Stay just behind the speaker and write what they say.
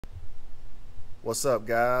What's up,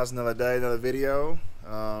 guys? Another day, another video.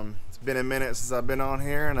 It's been a minute since I've been on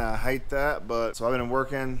here, and I hate that, but so I've been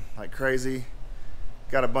working like crazy.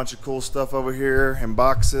 Got a bunch of cool stuff over here in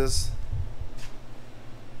boxes.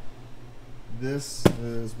 This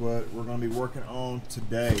is what we're going to be working on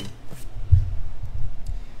today.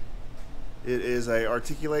 It is a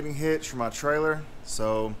articulating hitch for my trailer,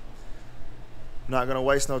 so I'm not going to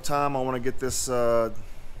waste no time. I want to get this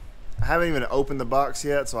I haven't even opened the box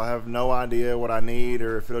yet, so I have no idea what I need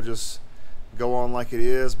or if it'll just go on like it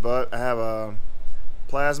is, but I have a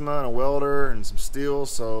plasma and a welder and some steel,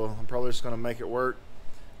 so I'm probably just going to make it work.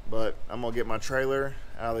 But I'm going to get my trailer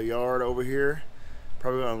out of the yard over here,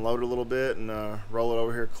 probably going to unload it a little bit and roll it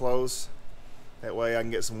over here close. That way I can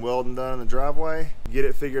get some welding done in the driveway, get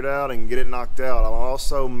it figured out and get it knocked out. I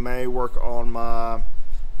also may work on my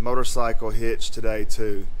motorcycle hitch today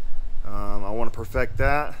too. I want to perfect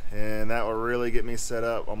that, and that will really get me set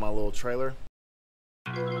up on my little trailer.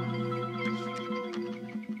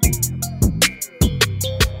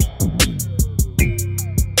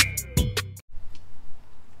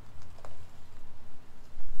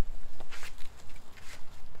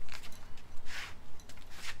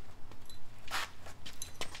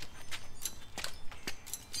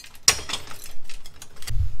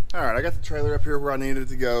 Alright, I got the trailer up here where I needed it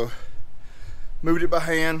to go. Moved it by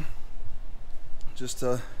hand, just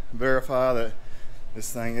to verify that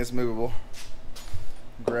this thing is movable.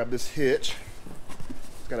 Grab this hitch.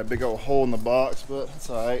 It's got a big old hole in the box, but it's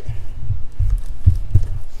alright.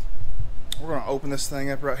 We're going to open this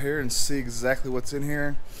thing up right here and see exactly what's in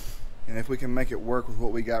here and if we can make it work with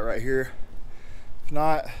what we got right here. If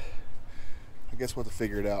not, I guess we'll have to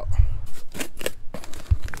figure it out.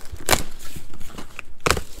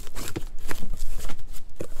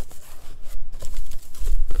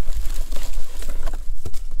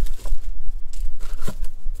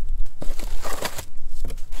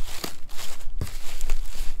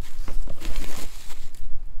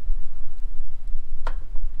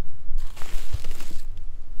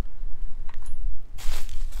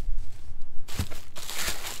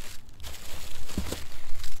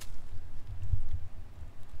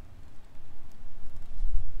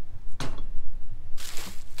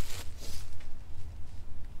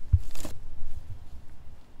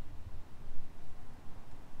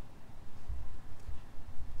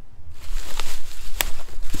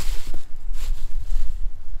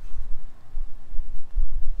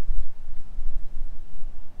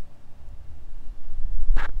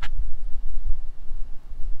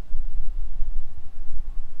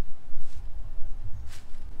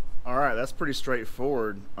 Alright, that's pretty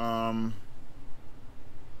straightforward. Yeah,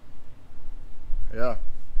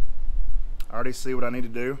 I already see what I need to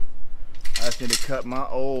do. I just need to cut my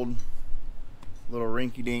old little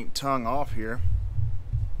rinky-dink tongue off here.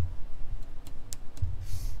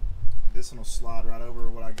 This one will slide right over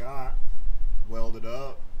what I got. Weld it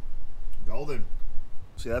up. Golden.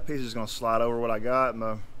 See, that piece is going to slide over what I got.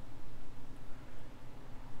 And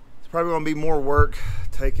it's probably going to be more work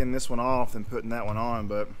taking this one off than putting that one on,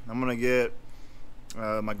 but I'm going to get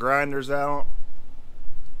my grinders out,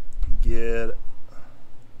 get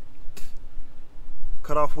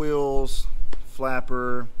cutoff wheels,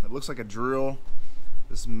 flapper. It looks like a drill.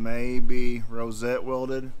 This may be rosette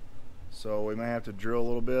welded, so we may have to drill a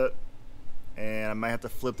little bit, and I may have to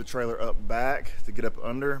flip the trailer up back to get up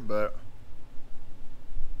under, but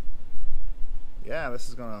yeah, this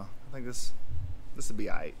is gonna, I think this will be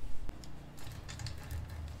alright.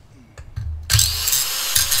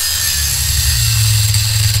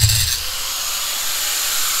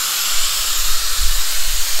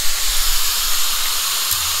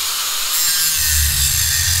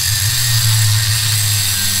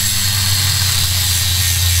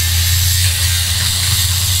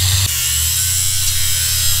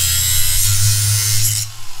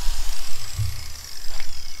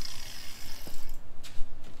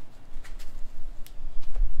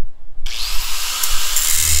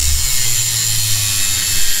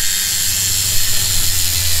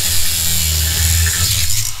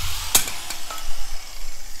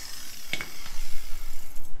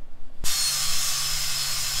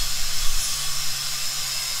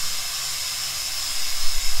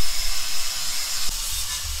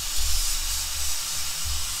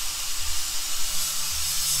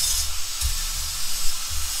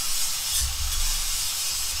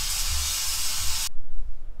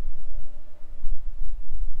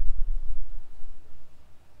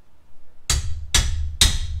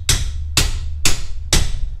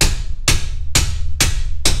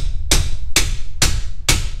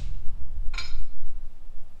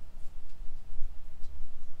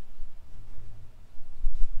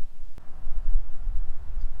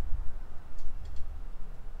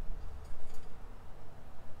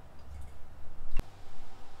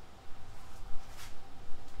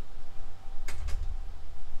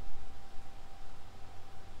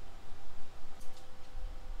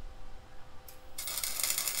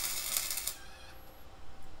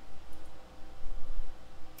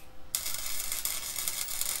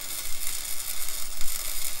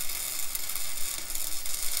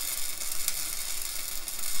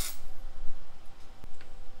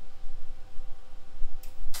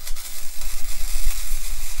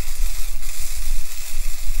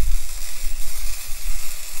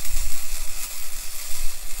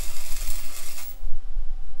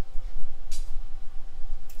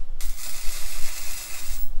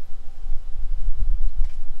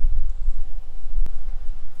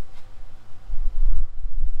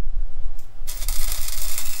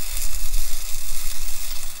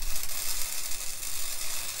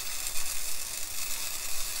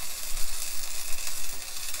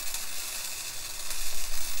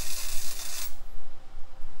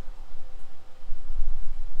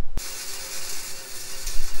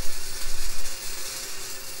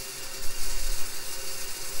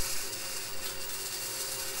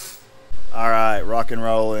 All right, rock and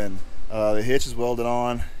rolling. The hitch is welded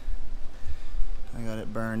on. I got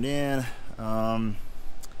it burned in. I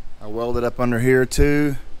welded up under here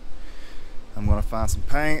too. I'm gonna find some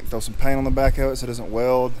paint, throw some paint on the back of it so it doesn't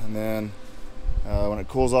weld, and then when it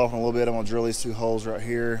cools off in a little bit, I'm gonna drill these 2 holes right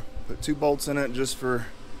here. Put 2 bolts in it just for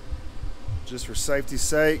safety's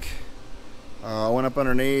sake. I went up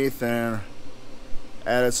underneath and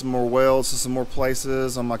added some more welds to some more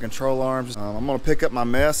places on my control arms. I'm gonna pick up my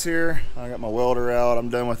mess here. I got my welder out, I'm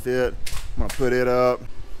done with it. I'm gonna put it up.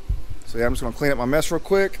 So yeah, I'm just gonna clean up my mess real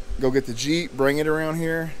quick, go get the Jeep, bring it around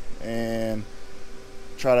here, and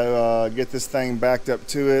try to get this thing backed up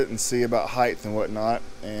to it and see about height and whatnot,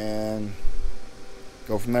 and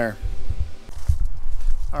go from there.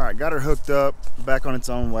 All right, got her hooked up, back on its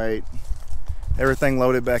own weight, everything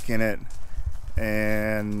loaded back in it,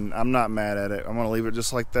 and I'm not mad at it. I'm gonna leave it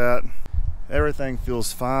just like that. Everything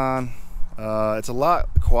feels fine. It's a lot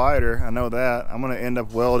quieter, I know that. I'm gonna end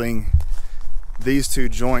up welding these 2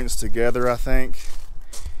 joints together, I think,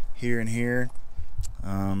 here and here,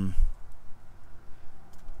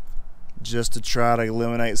 just to try to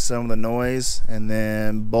eliminate some of the noise, and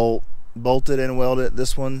then bolt it and weld it,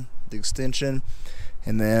 this one, the extension,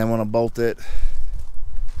 and then I'm gonna bolt it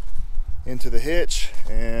into the hitch,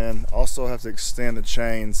 and also have to extend the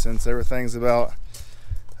chain since everything's about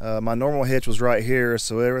my normal hitch was right here,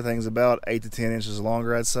 so everything's about 8 to 10 inches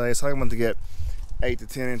longer, I'd say. So I'm going to get 8 to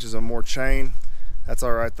 10 inches of more chain. That's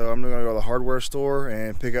all right though. I'm gonna go to the hardware store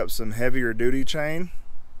and pick up some heavier duty chain,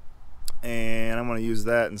 and I'm gonna use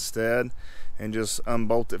that instead and just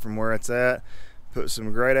unbolt it from where it's at, put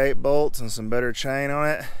some grade 8 bolts and some better chain on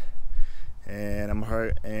it,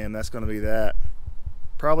 and that's gonna be that.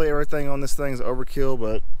 Probably everything on this thing is overkill,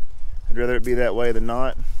 but I'd rather it be that way than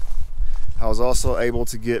not. I was also able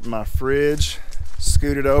to get my fridge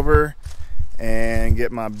scooted over and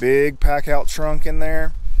get my big pack out trunk in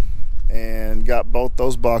there, and got both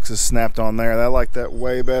those boxes snapped on there. I like that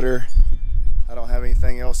way better. I don't have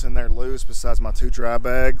anything else in there loose besides my 2 dry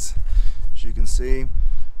bags, as you can see.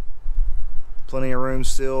 Plenty of room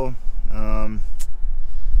still. I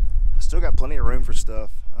still got plenty of room for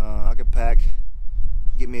stuff. I could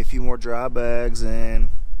get me a few more dry bags, and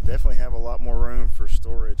definitely have a lot more room for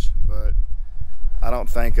storage, but I don't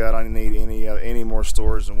think I don't need any more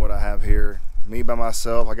storage than what I have here. Me by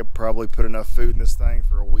myself, I could probably put enough food in this thing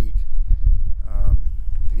for a week.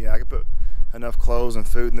 Yeah, I could put enough clothes and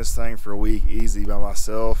food in this thing for a week easy by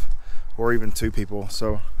myself, or even 2 people.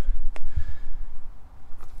 So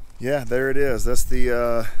yeah, there it is. That's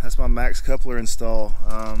my max coupler install.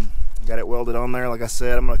 Got it welded on there. Like I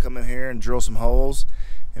said, I'm gonna come in here and drill some holes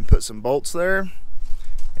and put some bolts there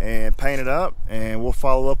and paint it up, and we'll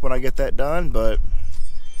follow up when I get that done. But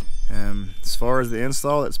as far as the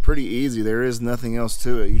install, it's pretty easy. There is nothing else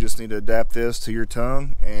to it. You just need to adapt this to your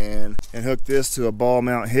tongue and hook this to a ball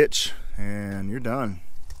mount hitch, and you're done.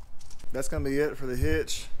 That's gonna be it for the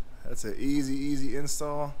hitch. That's an easy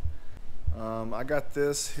install. I got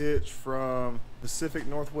this hitch from Pacific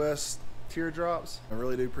Northwest Teardrops. I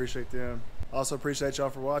really do appreciate them. Also appreciate y'all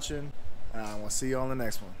for watching. We'll see you on the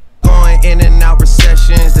next one. Going in and out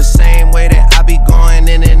recessions the same way that I be going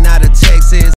in and out of Texas.